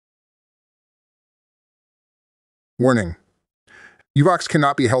Warning. Uvox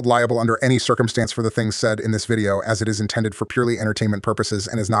cannot be held liable under any circumstance for the things said in this video, as it is intended for purely entertainment purposes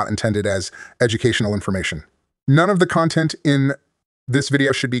and is not intended as educational information. None of the content in this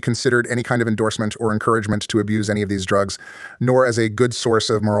video should be considered any kind of endorsement or encouragement to abuse any of these drugs, nor as a good source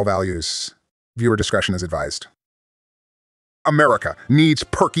of moral values. Viewer discretion is advised. America needs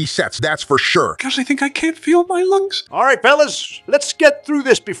perky sets, that's for sure. Gosh, I think I can't feel my lungs. All right, fellas, let's get through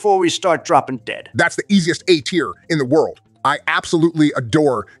this before we start dropping dead. That's the easiest A tier in the world. I absolutely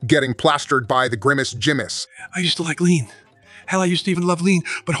adore getting plastered by the Grimace Jimis. I used to like lean. Hell, I used to even love lean,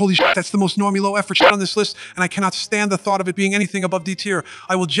 but holy shit, that's the most normie low effort shit on this list, and I cannot stand the thought of it being anything above D tier.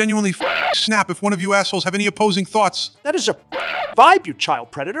 I will genuinely snap if one of you assholes have any opposing thoughts. That is a vibe, you child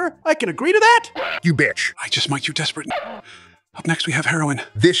predator. I can agree to that. You bitch. I just might you desperate. Up next, we have heroin.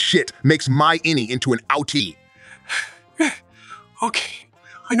 This shit makes my innie into an outie. Okay,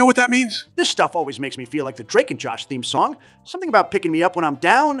 I know what that means. This stuff always makes me feel like the Drake and Josh theme song. Something about picking me up when I'm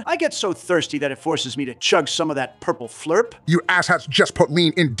down. I get so thirsty that it forces me to chug some of that purple flurp. You asshats just put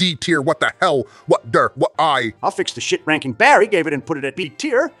lean in D tier. What the hell? What der? What I? I'll fix the shit ranking Barry gave it and put it at B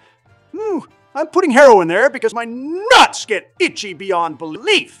tier. I'm putting heroin there because my nuts get itchy beyond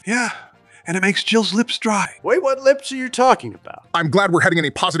belief. Yeah, and it makes Jill's lips dry. Wait, what lips are you talking about? I'm glad we're heading in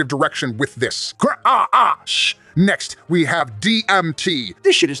a positive direction with this. Shh. Next, we have DMT.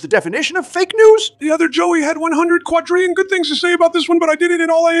 This shit is the definition of fake news. The other Joey had 100 quadrillion good things to say about this one, but I did it,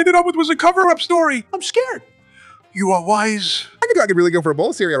 and all I ended up with was a cover-up story. I'm scared. You are wise. I could really go for a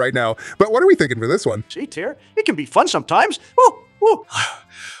bowl of cereal right now, but what are we thinking for this one? See, Tier, it can be fun sometimes. Woo.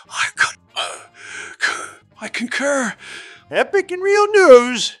 I concur. Epic and real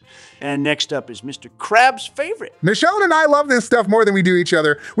news. And next up is Mr. Crab's favorite. Michelle and I love this stuff more than we do each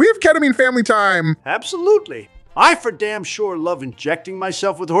other. We have ketamine family time. Absolutely. I for damn sure love injecting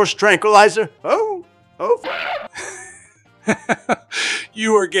myself with horse tranquilizer. Oh.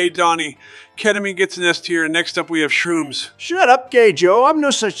 You are gay, Donnie. Ketamine gets an S tier, and next up we have shrooms. Shut up, gay Joe. I'm no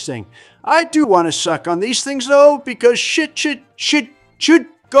such thing. I do want to suck on these things, though, because shit should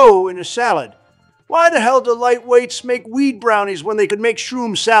go in a salad. Why the hell do lightweights make weed brownies when they could make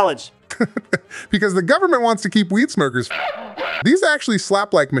shroom salads? Because the government wants to keep weed smokers. These actually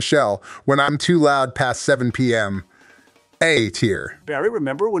slap like Michelle when I'm too loud past 7 p.m. A tier. Barry,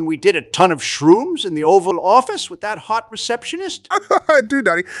 remember when we did a ton of shrooms in the Oval Office with that hot receptionist? Dude,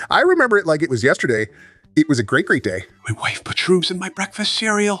 Donnie, I remember it like it was yesterday. It was a great day. My wife put shrooms in my breakfast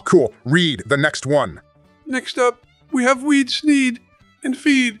cereal. Cool. Read the next one. Next up, we have weed, sneed, and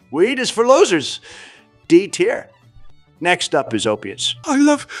feed. Weed is for losers. D tier. Next up is opiates. I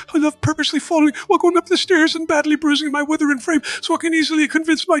love purposely falling while going up the stairs and badly bruising my withering frame so I can easily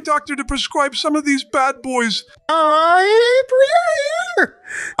convince my doctor to prescribe some of these bad boys. I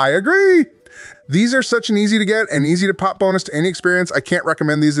agree. These are such an easy to get and easy to pop bonus to any experience. I can't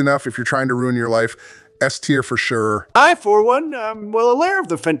recommend these enough if you're trying to ruin your life. S tier for sure. I, for one, am well aware of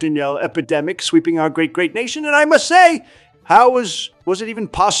the fentanyl epidemic sweeping our great nation, and I must say, how was it even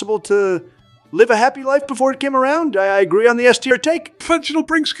possible to live a happy life before it came around? I agree on the S tier take. Fentanyl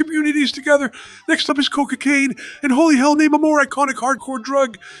brings communities together. Next up is cocaine, and holy hell, name a more iconic hardcore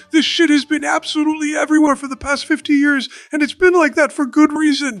drug. This shit has been absolutely everywhere for the past 50 years, and it's been like that for good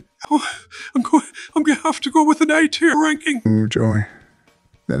reason. Oh, I'm gonna have to go with an A tier ranking. Ooh, Joey,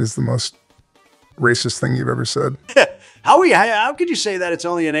 that is the most racist thing you've ever said. How could you say that it's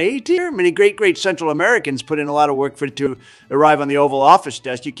only an A tier? Many great Central Americans put in a lot of work for it to arrive on the Oval Office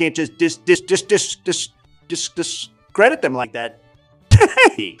desk. You can't just discredit them like that.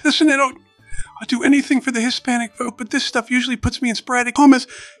 Listen, I'll do anything for the Hispanic vote, but this stuff usually puts me in sporadic comas,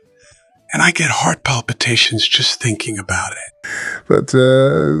 and I get heart palpitations just thinking about it.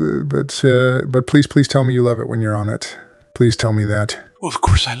 But please tell me you love it when you're on it. Please tell me that. Well, of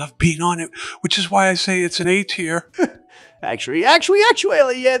course I love being on it, which is why I say it's an A tier. Actually, yeah,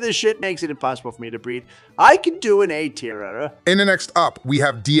 this shit makes it impossible for me to breathe. I can do an A tier, And the next up, we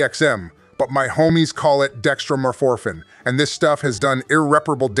have DXM, but my homies call it dextromorphin. And this stuff has done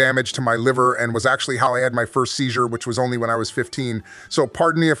irreparable damage to my liver and was actually how I had my first seizure, which was only when I was 15. So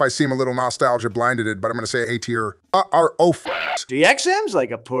pardon me if I seem a little nostalgia blinded, but I'm gonna say A tier. DXM's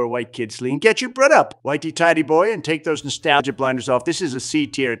like a poor white kid, Celine. Get your bread up, whitey-tidy boy, and take those nostalgia blinders off. This is a C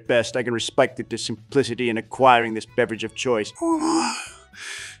tier at best. I can respect the simplicity in acquiring this beverage of choice.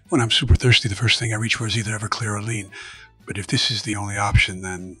 When I'm super thirsty, the first thing I reach for is either Everclear or Lean. But if this is the only option,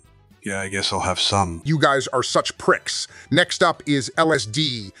 then Yeah, I guess I'll have some. You guys are such pricks. Next up is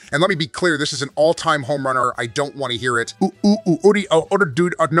LSD. And let me be clear, this is an all-time home runner. I don't want to hear it.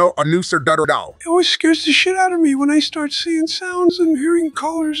 Dude, no, a noose or da-da-da. It always scares the shit out of me when I start seeing sounds and hearing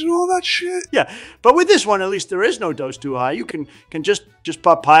colors and all that shit. Yeah, but with this one, at least there is no dose too high. You can just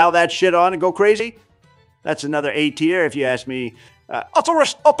pile that shit on and go crazy. That's another A tier, if you ask me. Yeah,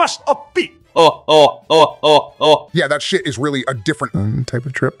 that shit is really a different type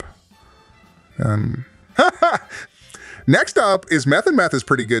of trip. Next up is meth, and meth is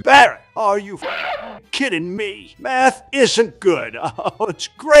pretty good. Barrett, are you kidding me? Meth isn't good. Oh, it's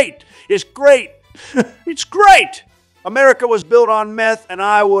great. It's great. It's great. America was built on meth, and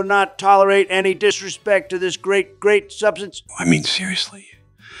I will not tolerate any disrespect to this great, great substance. I mean, seriously.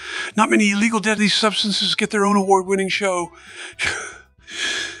 Not many illegal deadly substances get their own award-winning show.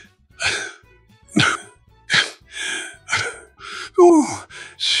 Oh,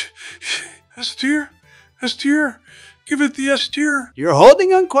 S tier. S tier. Give it the S tier. You're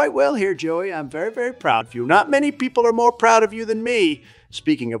holding on quite well here, Joey. I'm very, very proud of you. Not many people are more proud of you than me.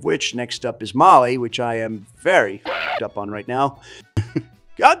 Speaking of which, next up is Molly, which I am very up on right now.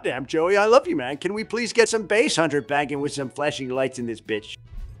 Goddamn, Joey, I love you, man. Can we please get some Base Hunter banging with some flashing lights in this bitch?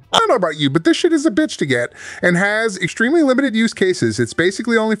 I don't know about you, but this shit is a bitch to get and has extremely limited use cases. It's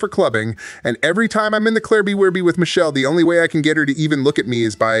basically only for clubbing, and every time I'm in the Claire B. Werby with Michelle, the only way I can get her to even look at me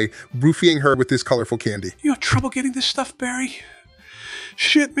is by roofing her with this colorful candy. You have trouble getting this stuff, Barry?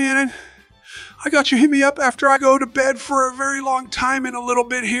 Shit, man. I got you. Hit me up after I go to bed for a very long time in a little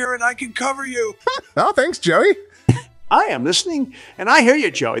bit here, and I can cover you. Oh, thanks, Joey. I am listening, and I hear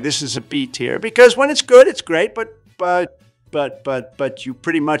you, Joey. This is a B tier, because when it's good, it's great, but you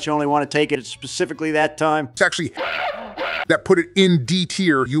pretty much only want to take it specifically that time. It's actually that put it in D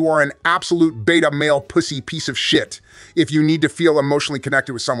tier. You are an absolute beta male pussy piece of shit if you need to feel emotionally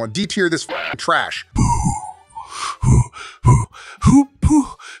connected with someone. D tier this trash. Who,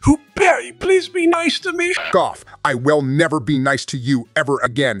 Barry, please be nice to me. F off. I will never be nice to you ever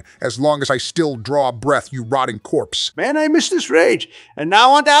again, as long as I still draw breath, you rotting corpse. Man, I miss this rage. And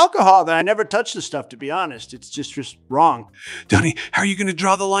now on to alcohol. That I never touched the stuff, to be honest. It's just wrong. Donnie, how are you going to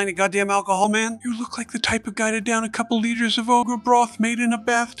draw the line at goddamn alcohol, man? You look like the type of guy to down a couple liters of ogre broth made in a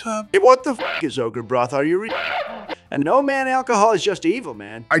bathtub. Hey, what the f*** is ogre broth? Are you And no, man, alcohol is just evil,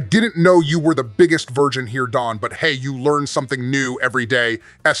 man. I didn't know you were the biggest virgin here, Don, but hey, you learn something new every day.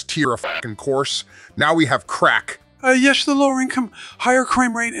 S tier a fucking course. Now we have crack. Yes, the lower income, higher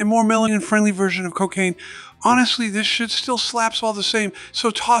crime rate, and more melanin-friendly version of cocaine. Honestly, this shit still slaps all the same, so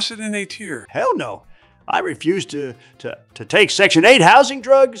toss it in A tier. Hell no. I refuse to take Section 8 housing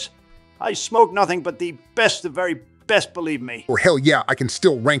drugs. I smoke nothing but the best, the very best, believe me. Or hell yeah, I can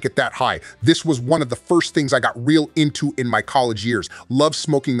still rank it that high. This was one of the first things I got real into in my college years. Love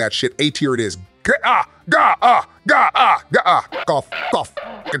smoking that shit. A tier it is. Off,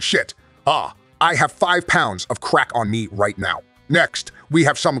 fucking shit. I have 5 pounds of crack on me right now. Next, we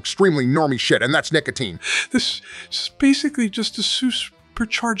have some extremely normie shit, and that's nicotine. This is basically just a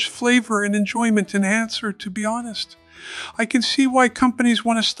supercharged flavor and enjoyment enhancer, to be honest. I can see why companies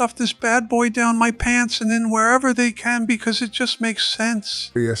want to stuff this bad boy down my pants and then wherever they can, because it just makes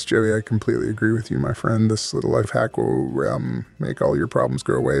sense. Yes, Joey, I completely agree with you, my friend. This little life hack will make all your problems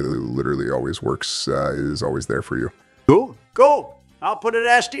go away. It literally always works, is always there for you. Cool. I'll put it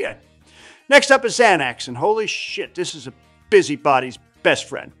as tier. Next up is Xanax, and holy shit, this is a busybody's best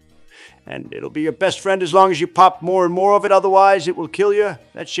friend. And it'll be your best friend as long as you pop more and more of it, otherwise it will kill you.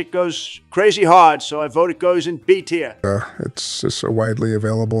 That shit goes crazy hard, so I vote it goes in B tier. It's just so widely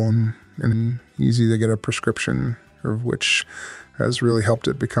available and easy to get a prescription, of which has really helped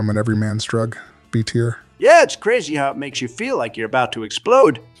it become an everyman's drug. B tier. Yeah, it's crazy how it makes you feel like you're about to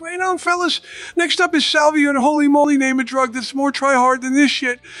explode. Wait on, fellas. Next up is salvia, and holy moly, name a drug that's more try-hard than this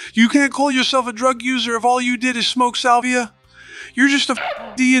shit. You can't call yourself a drug user if all you did is smoke salvia. You're just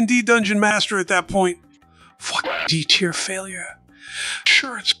a D&D dungeon master at that point. Fuck D-tier failure.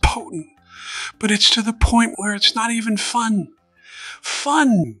 Sure, it's potent, but it's to the point where it's not even fun.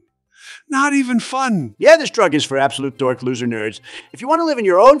 Not even fun. Yeah, this drug is for absolute dork loser nerds. If you want to live in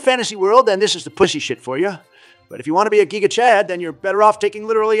your own fantasy world, then this is the pussy shit for you. But if you want to be a Giga Chad, then you're better off taking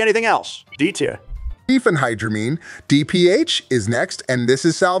literally anything else. D tier. Diphenhydramine, DPH, is next, and this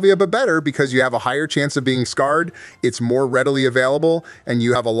is salvia but better because you have a higher chance of being scarred, it's more readily available, and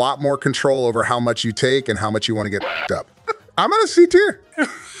you have a lot more control over how much you take and how much you want to get up. I'm on a C tier.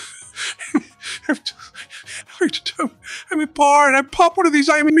 I'm in bar and I pop one of these.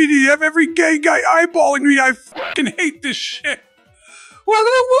 I immediately have every gay guy eyeballing me. I fucking hate this shit.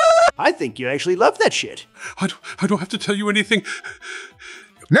 I think you actually love that shit. I don't have to tell you anything.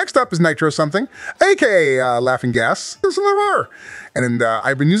 Next up is nitro something, aka laughing gas. And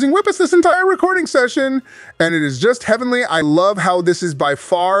I've been using Whippets this entire recording session, and it is just heavenly. I love how this is by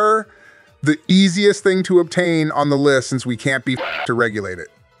far the easiest thing to obtain on the list since we can't be to regulate it.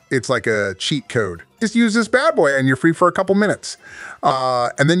 It's like a cheat code. Just use this bad boy and you're free for a couple minutes.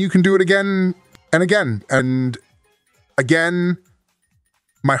 And then you can do it again and again. And again,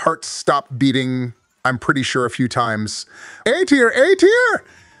 my heart stopped beating, I'm pretty sure, a few times. A tier, A tier!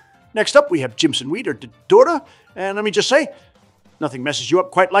 Next up, we have Jimson Weeder, Dora. And let me just say, nothing messes you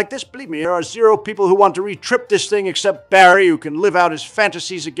up quite like this. Believe me, there are 0 people who want to re-trip this thing except Barry, who can live out his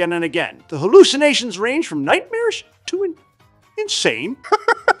fantasies again and again. The hallucinations range from nightmarish to insane.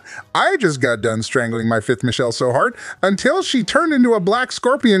 I just got done strangling my 5th Michelle so hard until she turned into a black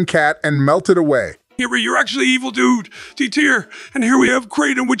scorpion cat and melted away. Here, you're actually evil, dude. D-tier. And here we have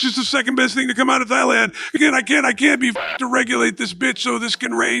Kratom, which is the second best thing to come out of Thailand. Again, I can't be to regulate this bitch, so this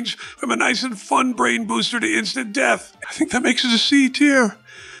can range from a nice and fun brain booster to instant death. I think that makes it a C tier.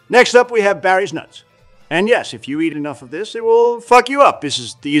 Next up, we have Barry's Nuts. And yes, if you eat enough of this, it will fuck you up. This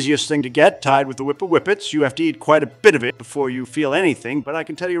is the easiest thing to get, tied with the Whip of Whippets. You have to eat quite a bit of it before you feel anything, but I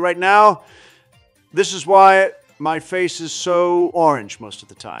can tell you right now, this is why my face is so orange most of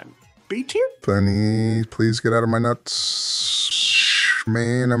the time. B tier? Funny, please get out of my nuts.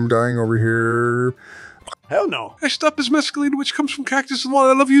 Man, I'm dying over here. Hell no. Next up is mescaline, which comes from cactus and water.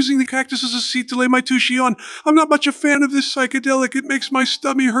 I love using the cactus as a seat to lay my tushy on. I'm not much a fan of this psychedelic. It makes my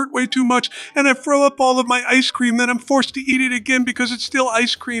stomach hurt way too much, and I throw up all of my ice cream. Then I'm forced to eat it again because it's still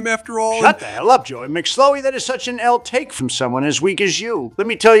ice cream after all. Shut the hell up, Joey McSlowy. That is such an L take from someone as weak as you. Let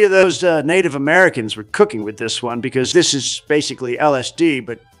me tell you, those Native Americans were cooking with this one because this is basically LSD,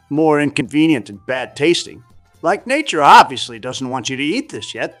 but more inconvenient and bad tasting. Like nature obviously doesn't want you to eat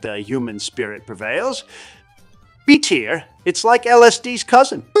this yet, the human spirit prevails. B tier, it's like LSD's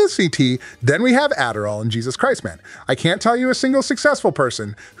cousin. CT, then we have Adderall and Jesus Christ, man. I can't tell you a single successful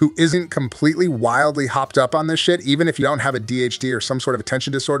person who isn't completely wildly hopped up on this shit. Even if you don't have a DHD or some sort of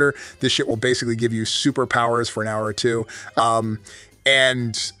attention disorder, this shit will basically give you superpowers for an hour or two.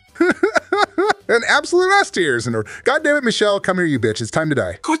 And absolute S tiers. And God damn it, Michelle, come here, you bitch. It's time to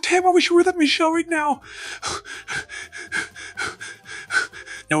die. God damn, I wish we were that Michelle right now.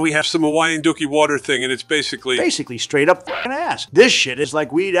 Now we have some Hawaiian Dookie water thing, and it's basically straight up f***ing ass. This shit is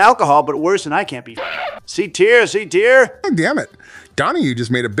like weed alcohol, but worse than I can't be. C tier, C tier. God damn it. Donnie, you just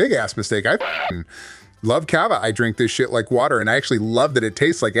made a big ass mistake. I love kava. I drink this shit like water, and I actually love that it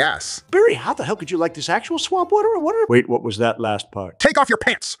tastes like ass. Barry, how the hell could you like this actual swamp water or water? Wait, what was that last part? Take off your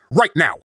pants right now.